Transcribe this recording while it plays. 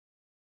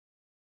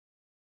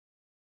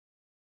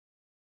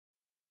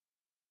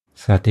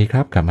สวัสดีค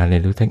รับกลับมาเรีย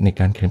นรู้เทคนิค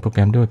การเขียนโปรแก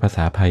รมด้วยภาษ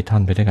า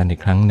Python ไปด้วยกันอี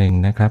กครั้งหนึ่ง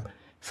นะครับ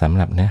สำห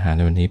รับเนื้อหาใน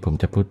วันนี้ผม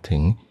จะพูดถึ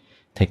ง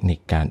เทคนิค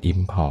การ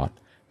Import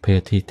เพื่อ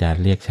ที่จะ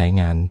เรียกใช้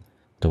งาน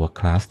ตัว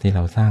คลาสที่เร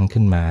าสร้าง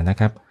ขึ้นมานะ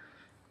ครับ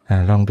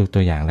ลองดูตั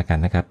วอย่างแล้วกัน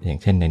นะครับอย่าง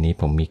เช่นในนี้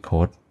ผมมีโค้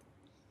ด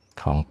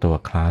ของตัว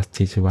คลาส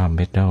ที่ชื่อว่า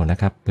Medal นะ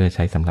ครับเพื่อใ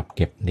ช้สำหรับเ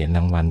ก็บเหรียญร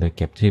างวัลโดยเ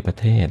ก็บชื่อประ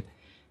เทศ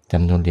จ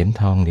ำนวนเหรียญ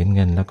ทองเหรียญเ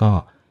งินแล้วก็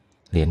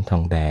เหรียญทอ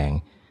งแดง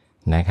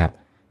นะครับ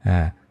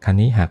คราว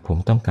นี้หากผม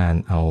ต้องการ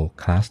เอา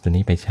คลาสตัว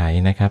นี้ไปใช้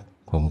นะครับ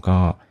ผมก็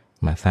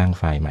มาสร้างไ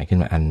ฟล์ใหม่ขึ้น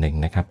มาอันหนึ่ง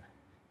นะครับ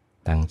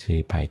ตั้งชื่อ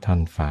Python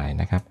ไฟล์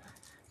นะครับ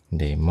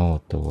demo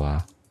ตัว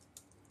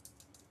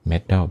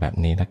Medal แบบ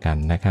นี้ละกัน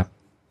นะครับ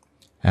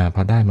พ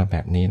อได้มาแบ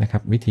บนี้นะครั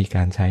บวิธีก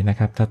ารใช้นะ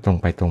ครับถ้าตรง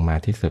ไปตรงมา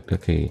ที่สุดก็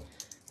คือ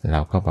เรา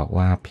ก็บอก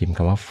ว่าพิมพ์ค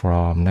ำว่า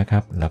from นะครั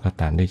บแล้วก็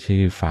ตามด้วยชื่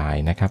อไฟ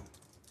ล์นะครับ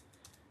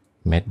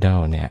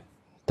Medal เนี่ย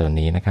ตัว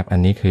นี้นะครับอัน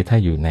นี้คือถ้า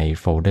อยู่ใน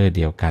โฟลเดอร์เ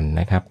ดียวกัน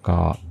นะครับก็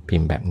พิ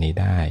มพ์แบบนี้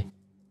ได้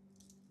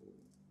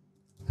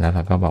แล้วเร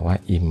าก็บอกว่า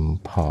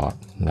import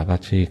แล้วก็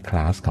ชื่อคล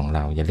าสของเร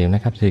าอย่าลืมน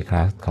ะครับชื่อคล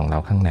าสของเรา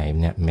ข้างใน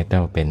เนี่ย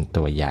Medal เป็น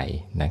ตัวใหญ่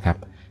นะครับ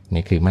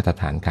นี่คือมาตร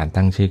ฐานการ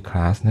ตั้งชื่อคล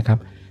าสนะครับ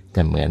จ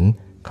ะเหมือน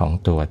ของ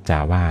ตัว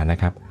Java นะ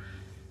ครับ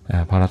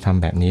พอเราท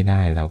ำแบบนี้ไ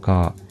ด้เราก็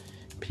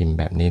พิมพ์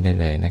แบบนี้ได้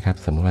เลยนะครับ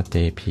สมมติว่า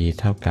jp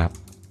เท่ากับ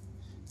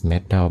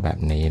Medal แบบ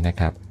นี้นะ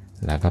ครับ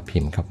แล้วก็พิ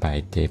มพ์เข้าไป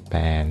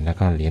Japan แล้ว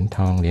ก็เหรียญท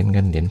องเหรียญเ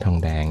งินเหรียญทอง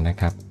แดงนะ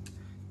ครับ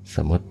ส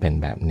มมุติเป็น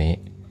แบบนี้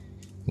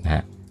นะฮ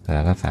ะเร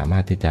าก็สามา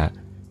รถที่จะ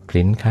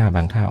พิมพ์ค่าบ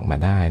างค่าออกมา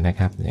ได้นะ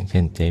ครับอย่างเ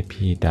ช่น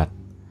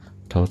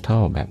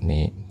jp.total แบบ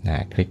นี้น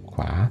ะคลิกข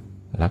วา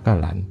แล้วก็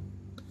รัน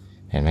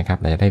เห็นไหมครับ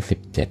เราจะได้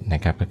17น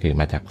ะครับก็คือ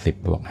มาจาก10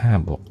บวก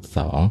5บวก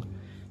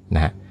2น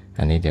ะฮะ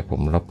อันนี้เดี๋ยวผ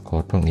มลบโค้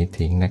ดพวกนี้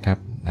ทิ้งนะครับ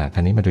คร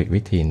าวนี้มาดูอีก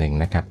วิธีหนึ่ง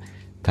นะครับ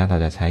ถ้าเรา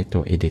จะใช้ตั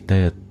ว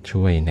editor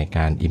ช่วยในก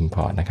าร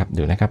import นะครับ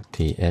ดูนะครับ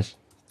th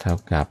เท่า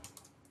กับ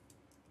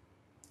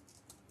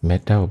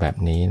Medal แบบ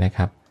นี้นะค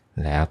รับ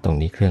แล้วตรง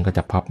นี้เครื่องก็จ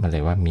ะพ็อปมาเล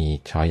ยว่ามี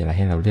ช้อยอะไรใ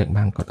ห้เราเลือก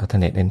บ้างกด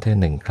alternate enter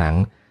 1 ครั้ง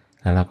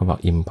แล้วเราก็บอก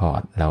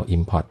import เรา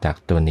import จาก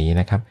ตัวนี้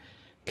นะครับ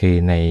คือ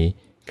ใน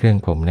เครื่อง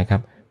ผมนะครั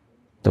บ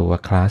ตัว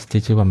คลาส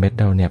ที่ชื่อว่า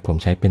Medal เนี่ยผม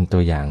ใช้เป็นตั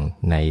วอย่าง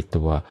ใน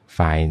ตัวไฟ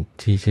ล์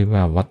ที่ชื่อ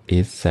ว่า what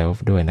is self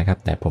ด้วยนะครับ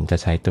แต่ผมจะ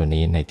ใช้ตัว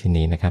นี้ในที่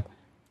นี้นะครับ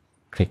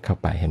คลิกเข้า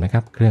ไปเห็นไหมค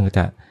รับเครื่องก็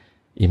จะ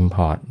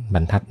import บร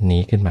รทัด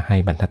นี้ขึ้นมาให้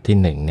บรรทัดที่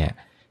1เนี่ย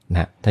น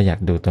ะถ้าอยาก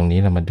ดูตรงนี้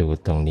เรามาดู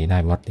ตรงนี้ได้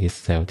what is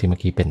self ที่เมื่อ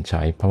กี้เป็น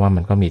choice เพราะว่ามั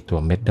นก็มีตัว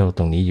Medal ต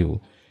รงนี้อยู่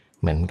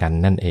เหมือนกัน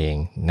นั่นเอง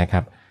นะครั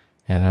บ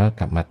แล้ว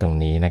กลับมาตรง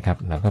นี้นะครับ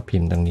เราก็พิ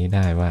มพ์ตรงนี้ไ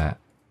ด้ว่า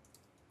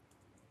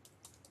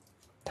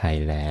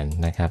Thailand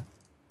นะครับ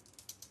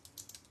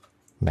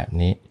แบบ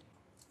นี้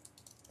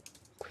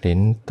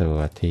print ตัว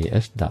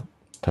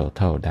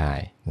th.total ได้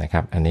นะครั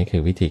บอันนี้คื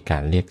อวิธีกา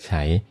รเรียกใ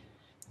ช้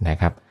นะ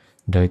ครับ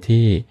โดย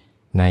ที่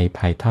ใน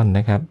Python น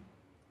ะครับ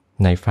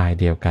ในไฟล์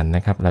เดียวกันน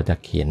ะครับเราจะ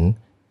เขียน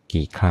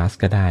กี่คลาส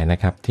ก็ได้นะ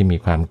ครับที่มี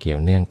ความเกี่ยว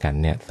เนื่องกัน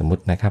เนี่ยสมมุ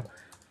ตินะครับ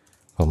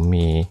ผม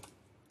มี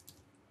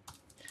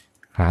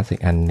คลาสอี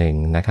กอันหนึ่ง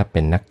นะครับเ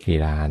ป็นนักกี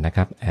ฬานะค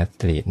รับ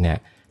athlete เนี่ย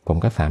ผม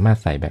ก็สามารถ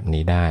ใส่แบบ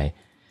นี้ได้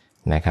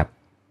นะครับ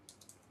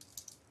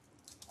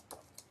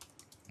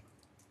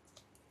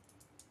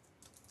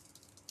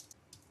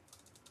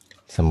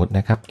สมมุติน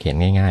ะครับเขียน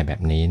ง่ายๆแบ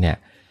บนี้เนี่ย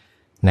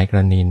ในก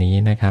รณีนี้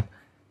นะครับ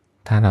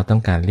ถ้าเราต้อ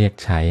งการเรียก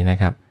ใช้นะ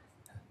ครับ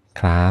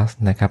คลาส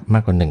นะครับมา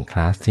กกว่า1คล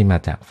าสที่มา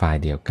จากไฟ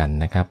ล์เดียวกัน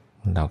นะครับ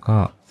เราก็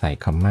ใส่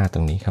คอมมาต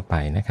รงนี้เข้าไป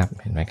นะครับ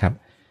เห็นไหมครับ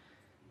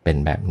เป็น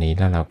แบบนี้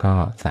แล้วเราก็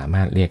สาม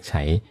ารถเรียกใ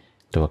ช้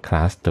ตัวคล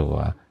าสตัว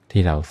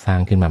ที่เราสร้าง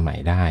ขึ้นมาใหม่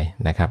ได้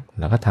นะครับ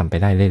เราก็ทำไป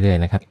ได้เรื่อย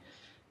ๆนะครับ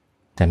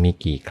จะมี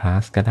กี่คลา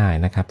สก็ได้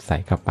นะครับใส่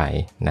เข้าไป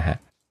นะฮะ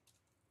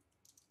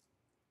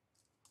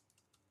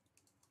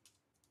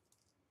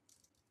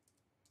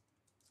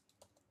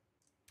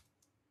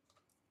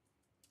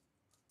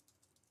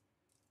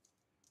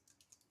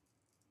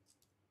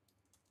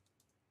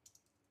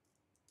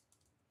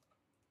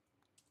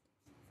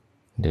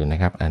ดูนะ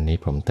ครับอันนี้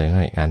ผมเติม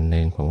อีกอันนึ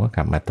งผมก็ก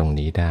ลับมาตรง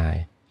นี้ได้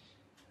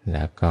แ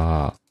ล้วก็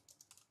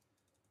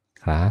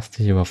คลาส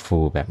ที่ชื่อว่า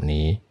full แบบ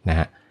นี้นะ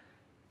ฮะ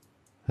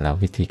แล้ว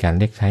วิธีการ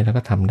เรียกใช้เรา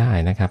ก็ทำได้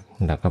นะครับ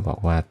เราก็บอก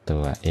ว่าตั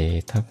ว a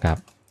เท่ากับ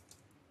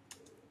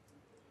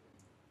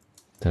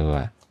ตัว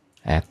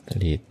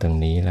athlete ตรง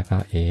นี้แล้วก็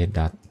a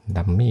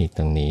dummy ต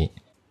รงนี้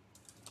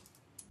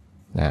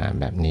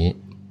แบบนี้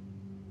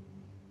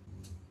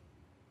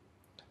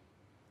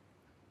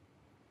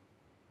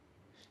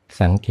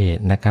สังเกต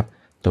นะครับ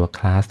ตัวค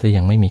ลาสที่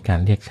ยังไม่มีการ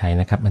เรียกใช้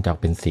นะครับมันจะออก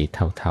เป็นสี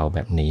เทาๆแบ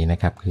บนี้นะ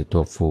ครับคือตั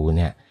ว full เ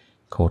นี่ย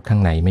โค้ดข้า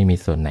งในไม่มี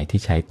ส่วนไหนที่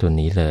ใช้ตัว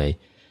นี้เลย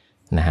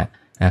นะฮะ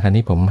คราว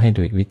นี้ผมให้ดู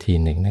อีกวิธี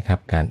หนึ่งนะครับ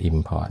การ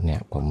import เนี่ย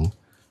ผม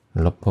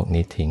ลบพวก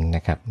นี้ทิ้งน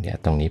ะครับเดี๋ยว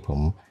ตรงนี้ผม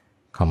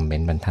คอมเมน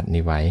ต์บรรทัด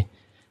นี้ไว้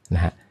น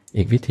ะฮะ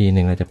อีกวิธีห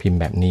นึ่งเราจะพิมพ์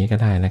แบบนี้ก็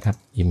ได้นะครับ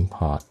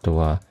import ตั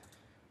ว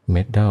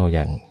Medal อ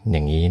ย่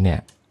างนี้เนี่ย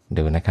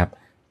ดูนะครับ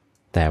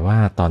แต่ว่า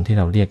ตอนที่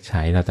เราเรียกใ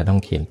ช้เราจะต้อง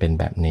เขียนเป็น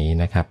แบบนี้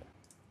นะครับ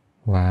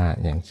ว่า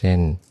อย่างเช่น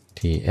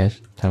th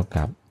เท่า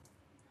กับ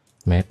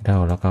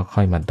Medal แล้วก็ค่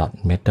อยมา dot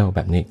Medal แบ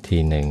บนี้อีกที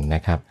หนึ่งน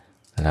ะครับ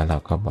แล้วเรา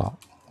ก็บอก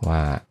ว่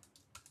า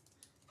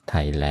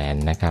Thailand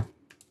นะครับ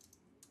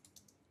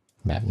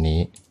แบบนี้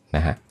น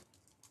ะฮะ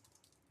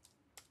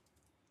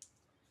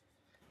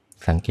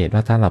สังเกตว่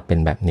าถ้าเราเป็น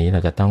แบบนี้เรา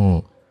จะต้อง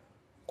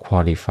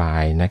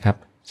qualify นะครับ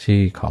ชื่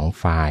อของ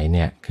ไฟล์เ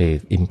นี่ยคือ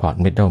import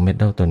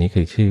middle ตัวนี้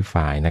คือชื่อไฟ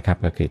ล์นะครับ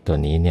ก็คือตัว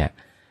นี้เนี่ย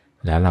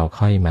แล้วเรา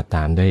ค่อยมาต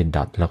ามด้วย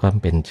dot แล้วก็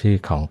เป็นชื่อ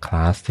ของคล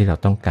าสที่เรา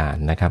ต้องการ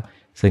นะครับ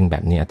ซึ่งแบ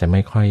บนี้อาจจะไ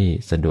ม่ค่อย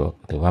สะดวก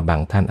หรือว่าบา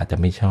งท่านอาจจะ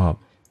ไม่ชอบ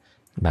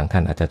บางท่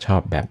านอาจจะชอ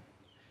บแบบ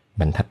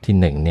บรรทัดที่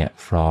1เนี่ย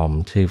from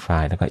ชื่อไฟ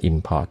ล์แล้วก็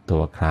import ตั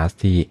วคลาส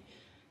ที่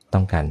ต้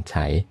องการใ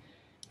ช้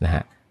นะฮ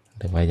ะ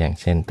หรือว่าอย่าง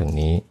เช่นตรง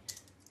นี้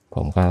ผ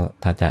มก็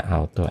ถ้าจะเอา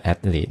ตัว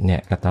athlete เนี่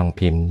ยก็ต้อง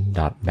พิมพ์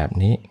dot แบบ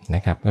นี้น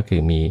ะครับก็คื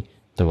อมี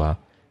ตัว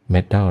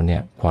medal เนี่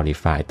ย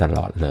qualify ตล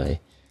อดเลย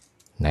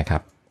นะครั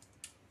บ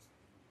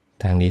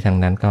ทางนี้ทาง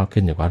นั้นก็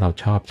ขึ้นอยู่ว่าเรา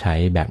ชอบใช้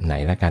แบบไหน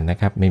ละกันนะ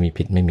ครับไม่มี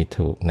ผิดไม่มี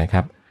ถูกนะค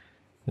รับ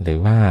หรือ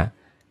ว่า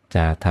จ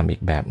ะทำอี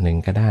กแบบหนึ่ง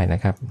ก็ได้นะ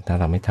ครับถ้า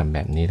เราไม่ทำแบ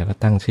บนี้เราก็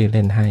ตั้งชื่อเ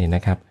ล่นให้น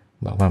ะครับ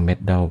บอกว่า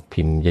medal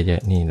พิมพ์เยอ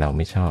ะๆนี่เราไ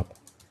ม่ชอบ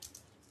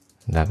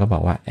เราก็บอ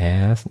กว่า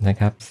as นะ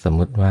ครับสม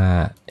มุติว่า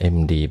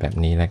md แบบ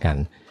นี้ละกัน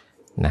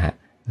นะฮะ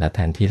แล้วแท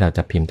นที่เราจ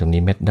ะพิมพ์ตรง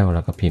นี้ medal เร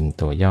าก็พิมพ์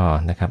ตัวย่อ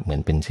นะครับเหมือ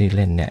นเป็นชื่อเ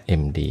ล่นเนี่ย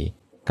md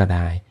ก็ไ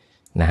ด้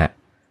นะฮะ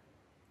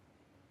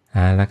เอ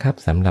าละครับ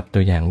สำหรับตั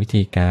วอย่างวิ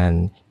ธีการ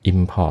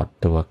import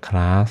ตัว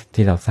class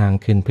ที่เราสร้าง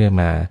ขึ้นเพื่อ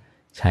มา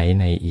ใช้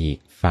ในอีก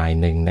ไฟล์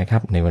หนึ่งนะครั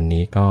บในวัน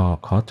นี้ก็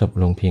ขอจบ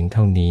ลงเพียงเ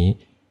ท่านี้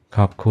ข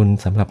อบคุณ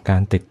สำหรับกา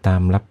รติดตา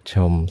มรับช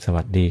มส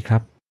วัสดีครั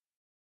บ